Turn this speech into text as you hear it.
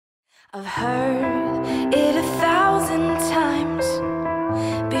I've heard it 1,000 times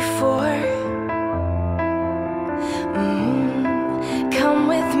before. Come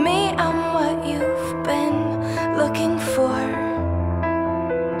with me, I'm what you've been looking for.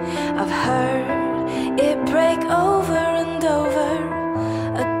 I've heard it break over and over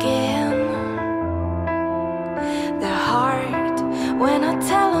again. Their heart when I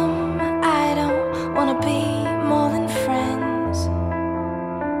tell them I don't wanna be more than friends.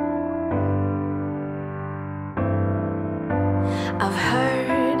 I've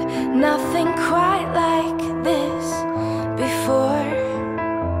heard nothing quite like this before.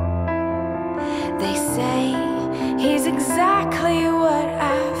 They say he's exactly what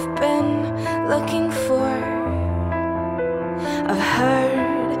I've been looking for. I've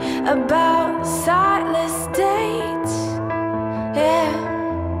heard about sightless dates, yeah,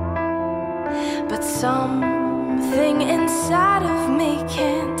 but something inside of me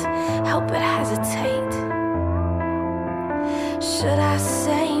can't help but hesitate. Should I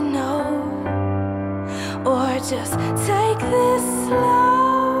say no, or just take this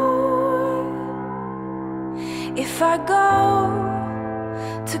slow? If I go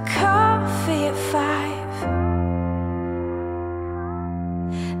to coffee at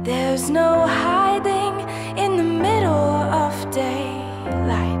 5, there's no hiding in the middle of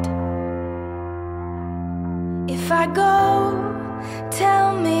daylight. If I go,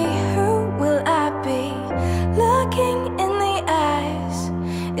 tell me, who will I be looking in the eyes?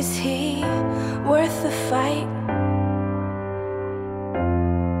 Is he worth the fight?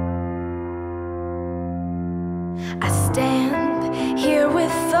 I stand here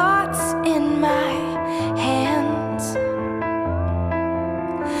with thoughts in my hands,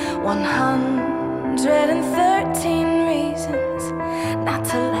 113 reasons not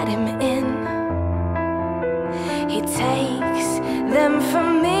to let him in. He takes them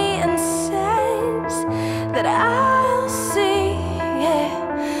from me and says that I'll see,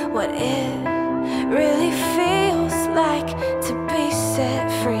 yeah, what it really feels like to be set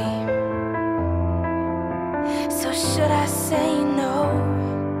free. So should I say no,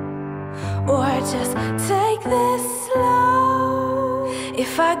 or just take this slow?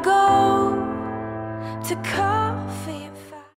 If I go to call